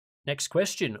Next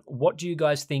question. What do you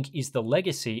guys think is the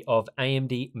legacy of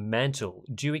AMD Mantle?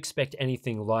 Do you expect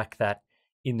anything like that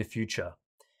in the future?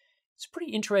 It's a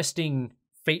pretty interesting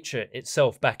feature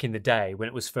itself back in the day when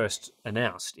it was first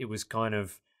announced. It was kind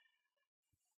of,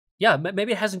 yeah,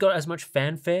 maybe it hasn't got as much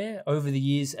fanfare over the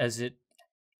years as it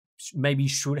maybe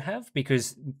should have,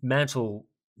 because Mantle,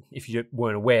 if you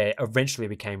weren't aware, eventually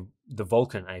became the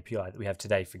Vulkan API that we have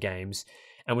today for games,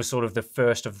 and was sort of the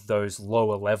first of those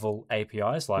lower level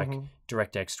APIs like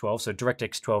DirectX 12. So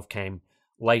DirectX 12 came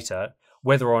later.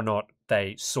 Whether or not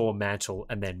they saw Mantle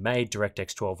and then made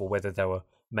DirectX 12, or whether they were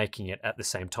making it at the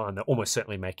same time, they're almost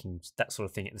certainly making that sort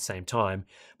of thing at the same time.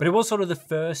 But it was sort of the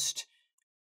first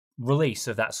release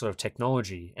of that sort of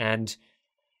technology. And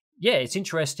yeah, it's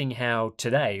interesting how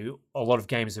today a lot of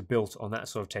games are built on that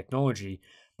sort of technology,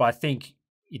 but I think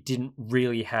it didn't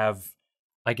really have,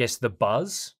 I guess, the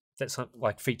buzz that some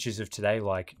like features of today,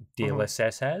 like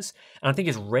DLSS has. And I think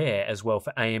it's rare as well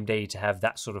for AMD to have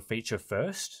that sort of feature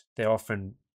first. They're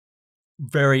often,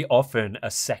 very often,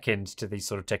 a second to these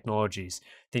sort of technologies.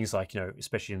 Things like,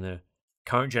 especially in the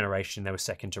current generation, they were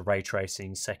second to ray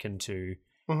tracing, second to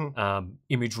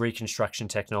image reconstruction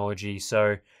technology.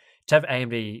 So to have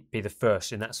AMD be the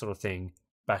first in that sort of thing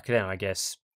back then, I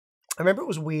guess. I remember it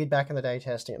was weird back in the day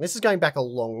testing. This is going back a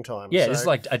long time. Yeah, this is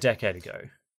like a decade ago.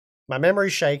 My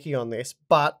memory's shaky on this,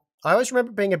 but I always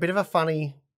remember it being a bit of a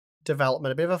funny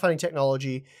development, a bit of a funny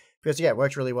technology, because, yeah, it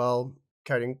worked really well,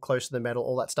 coding close to the metal,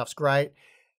 all that stuff's great.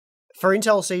 For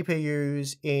Intel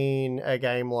CPUs in a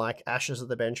game like Ashes of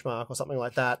the Benchmark or something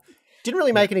like that, didn't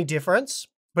really make any difference.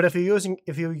 But if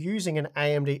you're using an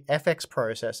AMD FX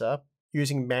processor,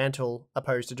 using Mantle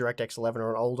opposed to DirectX 11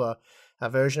 or an older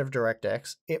version of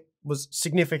DirectX, it was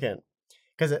significant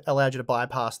because it allowed you to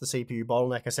bypass the CPU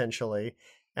bottleneck essentially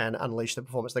and unleash the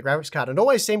performance of the graphics card. And it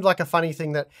always seemed like a funny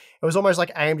thing that it was almost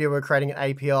like AMD were creating an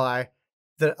API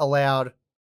that allowed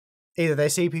either their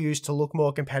CPUs to look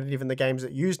more competitive in the games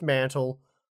that used Mantle,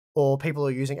 or people who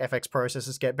are using FX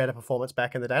processors get better performance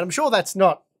back in the day. And I'm sure that's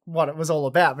not what it was all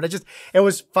about, but it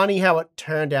was funny how it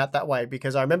turned out that way,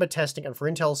 because I remember testing it for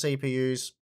Intel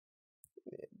CPUs.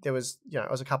 There was,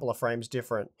 it was a couple of frames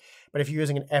different. But if you're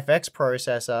using an FX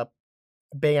processor,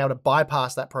 being able to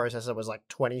bypass that processor was like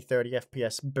 20, 30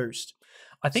 FPS boost.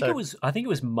 I think it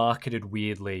was marketed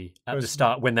weirdly at the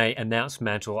start when they announced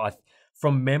Mantle.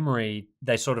 From memory,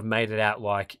 they sort of made it out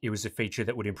like it was a feature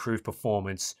that would improve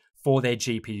performance for their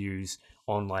GPUs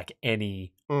on like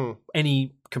any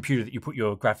computer that you put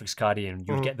your graphics card in.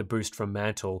 You would get the boost from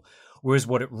Mantle. Whereas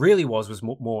what it really was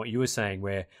more you were saying,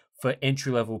 where for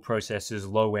entry-level processors,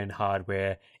 low-end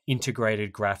hardware,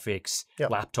 integrated graphics,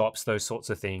 laptops, those sorts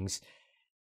of things,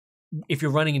 if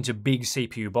you're running into big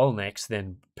CPU bottlenecks,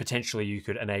 then potentially you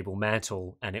could enable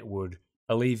Mantle and it would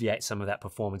alleviate some of that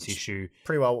performance issue.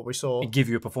 Pretty well what we saw. Give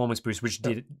you a performance boost, which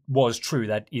was true.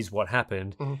 That is what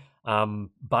happened.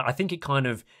 But I think it kind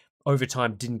of, over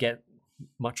time, didn't get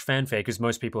much fanfare because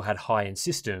most people had high-end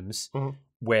systems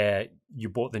where you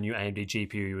bought the new AMD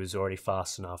GPU, it was already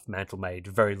fast enough. Mantle made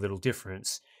very little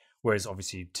difference. Whereas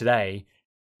obviously today,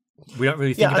 we don't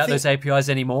really think about those APIs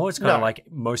anymore. It's kind of like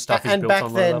most stuff is built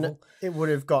on low level. And back then, it would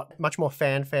have got much more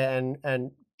fanfare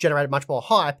and generated much more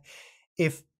hype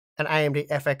if an AMD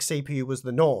FX CPU was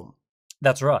the norm.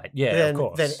 That's right. Yeah, of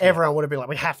course. Then everyone would have been like,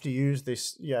 we have to use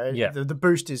this. The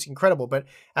boost is incredible. But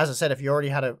as I said, if you already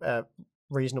had a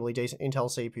reasonably decent Intel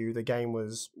CPU, the game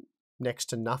was next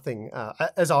to nothing,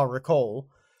 as I'll recall.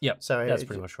 Yeah, so that's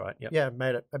pretty much right. Yeah,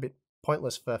 made it a bit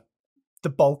pointless for the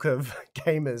bulk of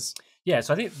gamers. Yeah,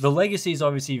 so I think the legacy is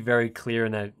obviously very clear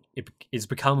in that it's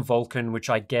become Vulkan,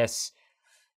 which I guess,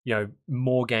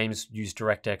 more games use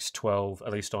DirectX 12,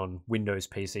 at least on Windows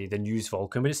PC, than use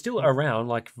Vulkan, but it's still around.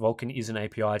 Like, Vulkan is an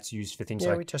API. It's used for things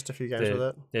like... Yeah, we test a few games with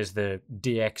it. There's the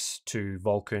DX to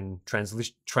Vulkan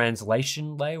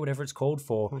translation layer, whatever it's called,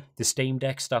 for the Steam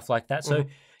Deck, stuff like that. So,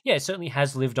 yeah, it certainly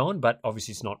has lived on, but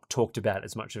obviously it's not talked about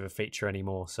as much of a feature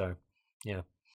anymore. So, yeah.